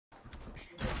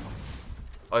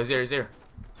Oh, he's here. He's here.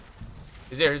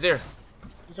 He's here. He's here.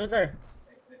 He's right there.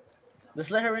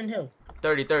 Just let her in hill.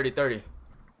 30, 30, 30.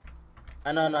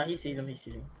 I know, no, he sees him. He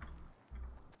sees him.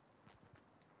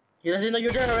 He doesn't know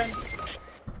you're there, right?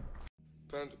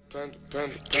 Panda, panda,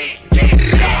 panda, panda.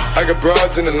 I got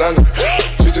broads in Atlanta.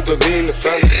 She's just the lean in the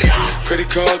family. Credit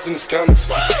cards in the scammers.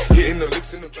 Hitting the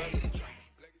licks in the van.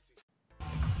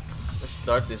 Let's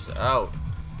start this out.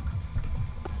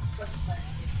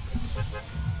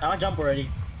 I'll jump already.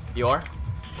 You are?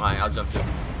 Alright, I'll jump too.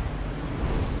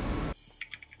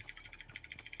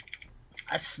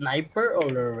 A sniper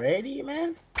already,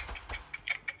 man?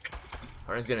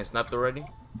 Aaron's getting snapped already?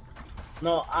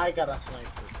 No, I got a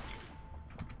sniper.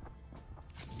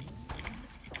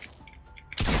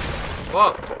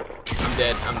 Fuck! I'm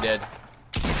dead. I'm dead.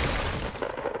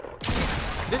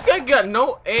 This guy got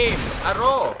no aim at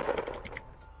all.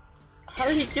 How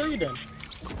did he kill you then?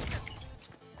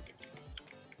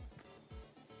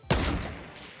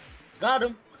 Got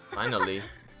him. Finally.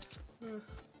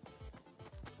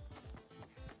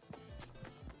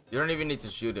 You don't even need to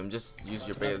shoot him. Just use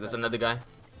your bait. There's another guy.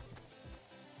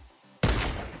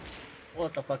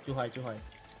 What the fuck? Too high, too high.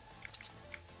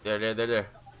 There.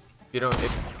 You don't.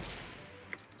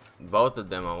 Both of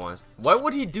them at once. Why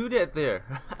would he do that there?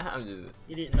 I'm just.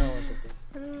 He didn't know or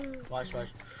something. Watch.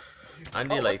 I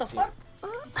need like. What the fuck?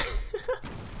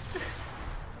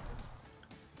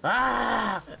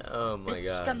 Ah! Oh my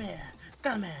god. Come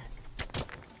here.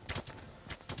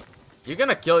 You're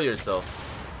gonna kill yourself.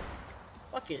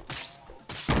 Fuck it.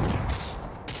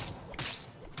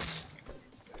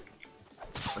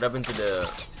 What happened to the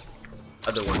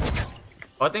other one?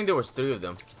 Oh, I think there was 3 of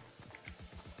them.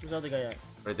 Who's the other guy at?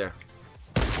 Right there.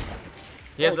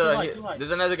 He has too a. high.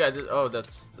 There's another guy. Oh,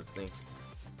 that's the thing.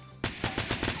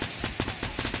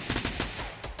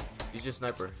 He's just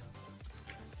sniper.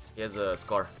 He has a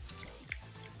scar.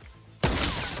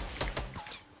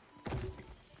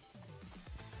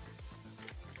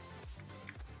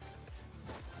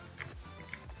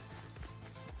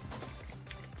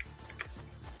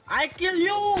 I kill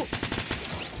you!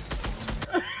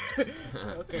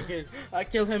 Okay, good. I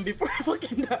killed him before I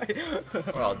fucking died.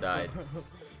 Or all died.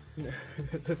 Is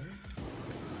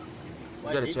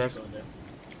that a chest?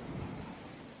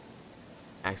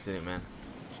 Accident, man.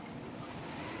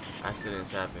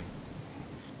 Accidents happen.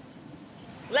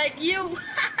 Like you!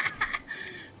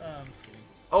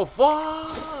 Oh,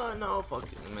 fuck! No,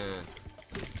 fucking man.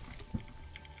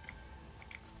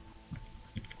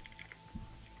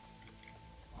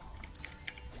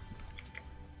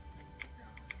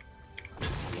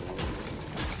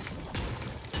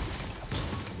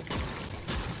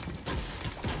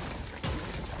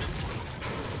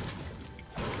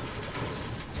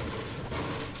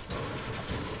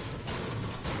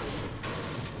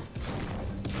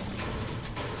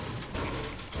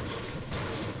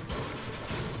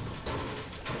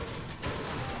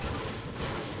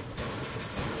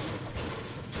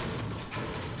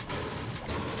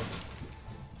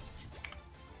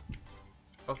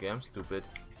 Okay, I'm stupid.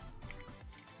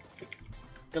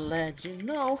 Glad you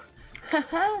know.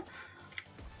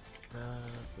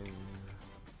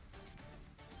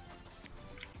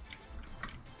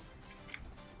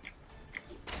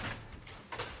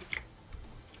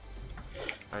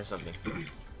 Alright, something.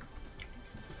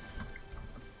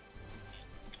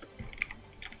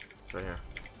 It's right here.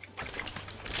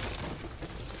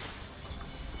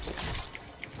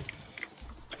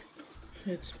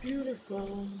 It's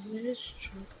beautiful, it's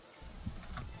true.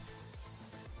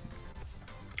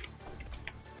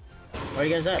 Where are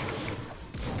you guys at?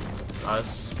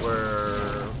 Us,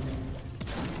 we're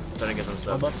trying to get some I'm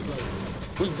stuff. about to go.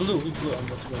 Who's blue? Who's blue? I'm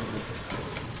about to go in blue.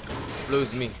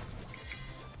 Blue's me.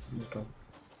 Okay.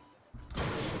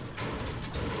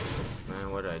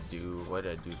 Man, what did I do? Why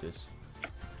did I do this?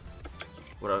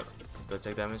 What? Did I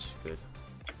take damage? Good.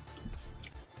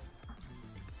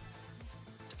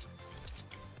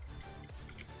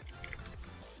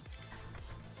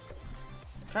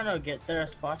 Trying to get there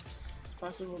as fast as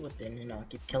possible, but then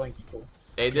keep killing people.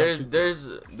 Hey,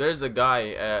 there's a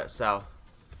guy at south.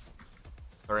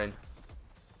 Or in.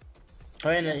 Oh,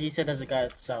 and he said there's a guy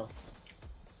at the south.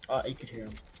 Oh, you could hear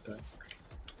him. Good.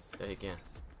 Yeah, he can.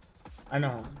 I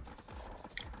know.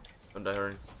 Don't die,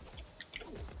 hurry.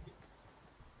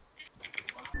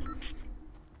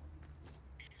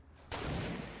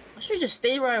 I should just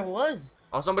stay where I was.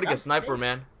 Oh, somebody get That's sniper, safe.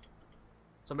 man.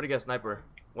 Somebody get sniper.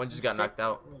 One just got knocked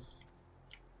out.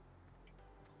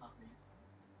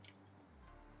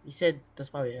 He said that's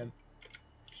probably him.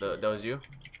 That was you?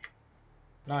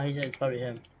 No, he said it's probably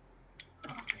him.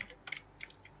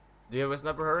 Do you have a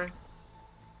sniper, hurry?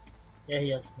 Yeah, he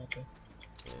has. Okay.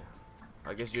 Yeah.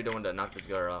 I guess you're the one that knocked this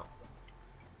guy out.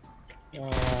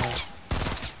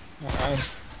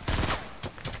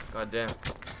 God damn.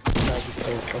 That'd be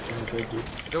so fucking good, dude.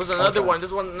 There was another one.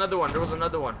 There was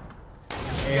another one.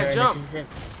 Yeah, jump.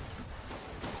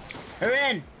 Hurry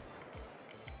in.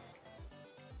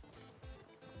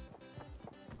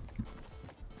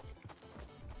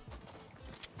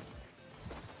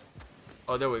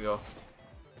 Oh, there we go.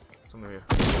 Somewhere here.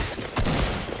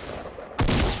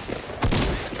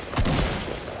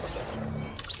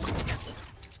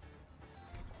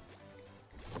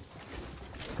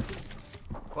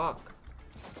 Fuck.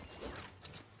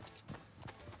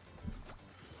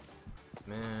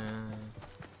 Man.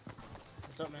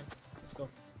 What's up, man? Let's go.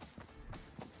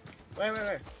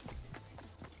 Where?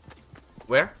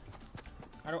 Where?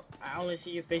 I only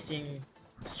see you facing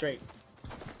straight.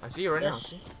 I see you right now.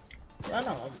 See? Yeah, I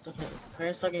know. I'm talking.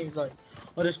 Parents talking. He's like,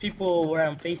 oh, there's people where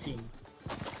I'm facing.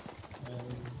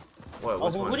 What? Oh,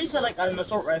 what do you say? Like an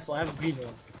assault rifle? I have a green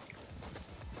one.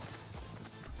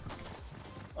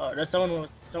 Oh, there's someone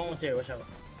was here. Watch out.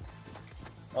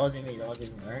 That wasn't me.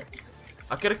 Alright.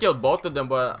 I could have killed both of them,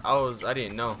 but I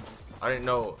didn't know.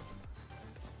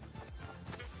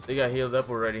 They got healed up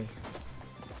already.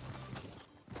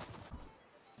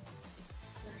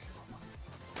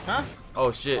 Huh?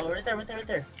 Oh shit. Oh, right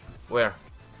there. Where?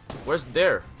 Where's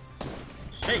there?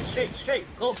 Straight.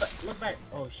 Go back. Look back.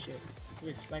 Oh shit.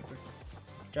 He's a sniper.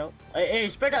 Joe. Hey,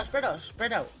 spread out.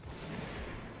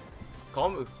 Call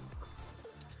me.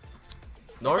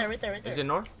 North? Right there. Is it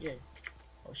north? Yeah.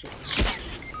 Oh shit.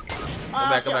 Come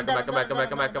back. Fuck,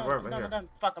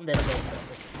 I'm dead.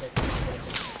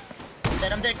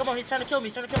 I'm dead. Come on, he's trying to kill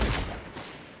me.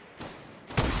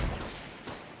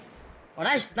 Oh,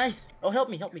 nice. Oh, help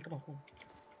me. Come on.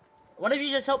 One of you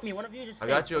just help me. I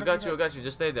got you.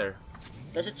 Just stay there.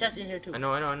 There's a chest in here too. I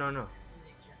know.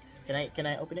 Can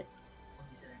I open it?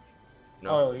 No.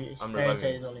 Oh, I'm parents reviving.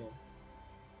 said he's only one.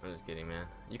 I'm just kidding, man.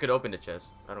 You could open the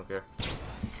chest. I don't care.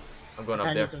 I'm going up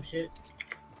I there. need some shit.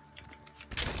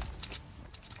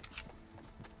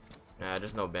 Nah,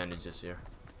 there's no bandages here.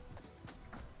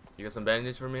 You got some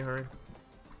bandages for me, hurry?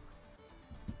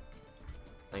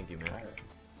 Thank you, man.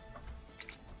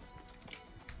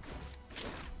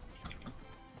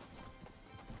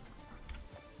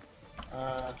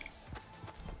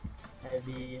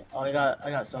 Heavy. Oh, I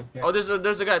got some here. Oh, there's a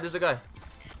guy.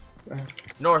 Where?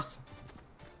 North.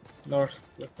 North.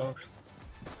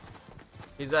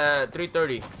 He's at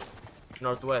 330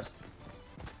 northwest.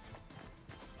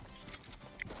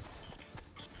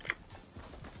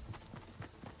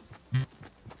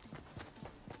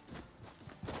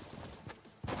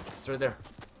 It's right there.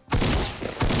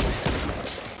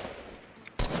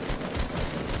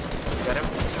 Got him?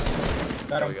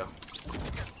 There we go.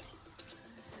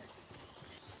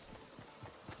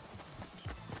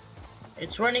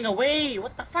 It's running away!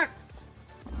 What the fuck?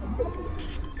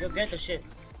 Go get the shit.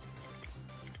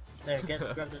 There,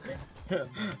 grab the thing.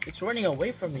 It's running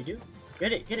away from me, dude.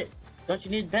 Get it. Don't you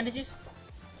need bandages?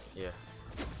 Yeah.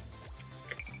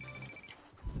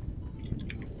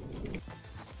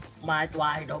 Mouth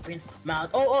wide open. Mouth.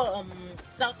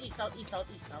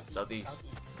 Southeast.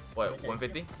 What? Right there.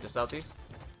 150? Just southeast? Is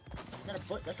that a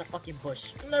bush? That's a fucking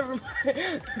bush. Never mind.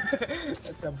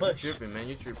 That's a bush. You tripping, man.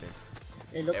 You tripping.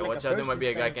 It looked Hey, like watch a out. There bush might be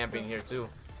a guy inside. camping here too.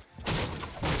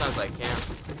 Sometimes I camp.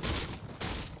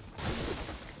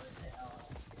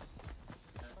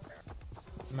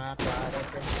 Mouth wide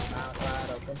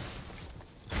open.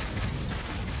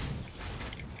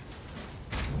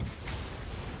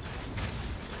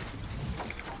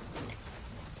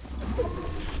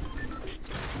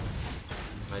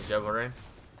 Nice job, Lorraine.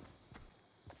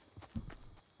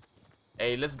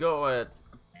 Hey, let's go at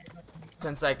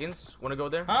 10 seconds. Wanna go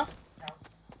there? Huh?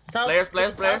 South. Players.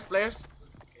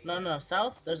 No.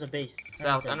 South. There's a base.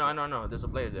 South. I know. There's a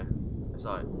player there. I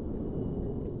saw it.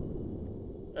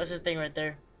 There's a thing right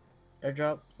there.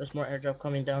 Airdrop. There's more airdrop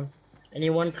coming down.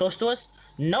 Anyone close to us?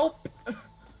 Nope.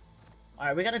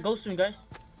 Alright, we gotta go soon, guys.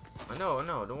 I know.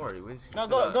 Don't worry. No,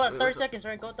 go at 30 seconds,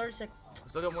 right? Go 30 seconds. We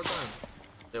still got more time.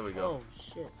 There we go. Oh,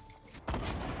 shit.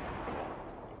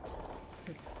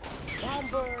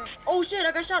 Bomber. Oh, shit,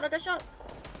 I got shot.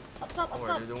 Up top. Don't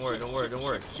worry.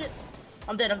 Shit.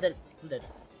 I'm dead. I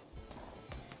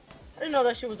didn't know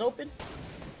that shit was open.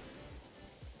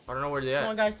 I don't know where they Come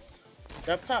on, at. guys.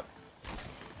 They're up top.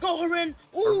 Go, Harin!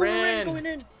 Ooh, Harin going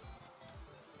in.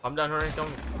 I'm down, Hurry.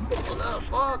 Come. Hold up,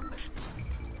 fuck.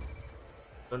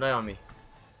 Don't die on me.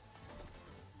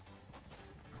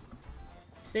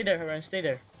 Stay there, Harin. Stay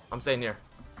there. I'm staying here.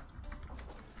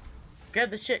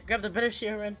 Grab the shit. Grab the better shit,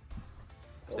 Harin.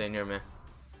 I'm staying here, man.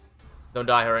 Don't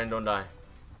die, Hurry. Don't die.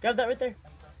 Grab that right there.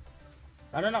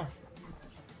 I don't know.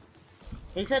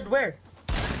 He said where?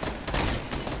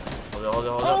 Hold it, hold it,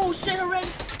 hold it. Oh shit already!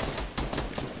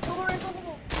 Go, go, go,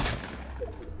 go.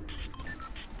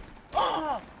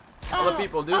 Oh! All the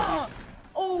people, dude.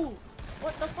 Oh!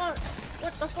 What the fuck?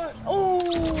 What the fuck?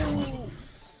 Oh!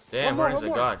 Damn, One Ryan's a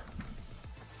more. god.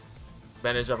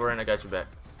 Bandage up, Ryan, I got you back.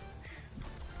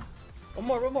 One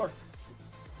more.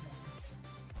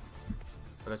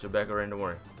 I got your back, Ryan, don't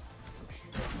worry.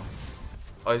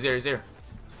 Oh, he's here, he's here.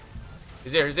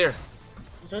 He's here, he's here.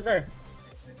 He's right there.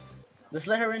 Let's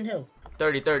let her in hill.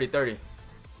 30, 30, 30.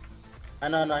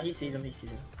 No, he sees him,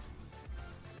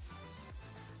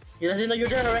 He doesn't know you're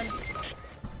there already.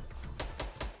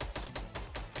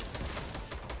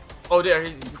 Oh, there,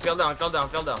 he fell down.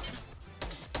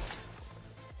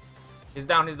 He's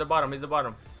down, he's the bottom.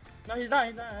 No, he's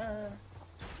not.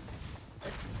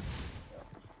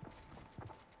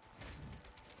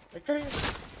 Right there.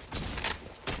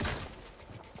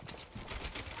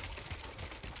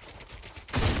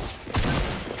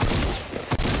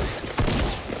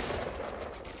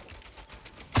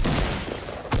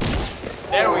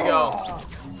 There we go.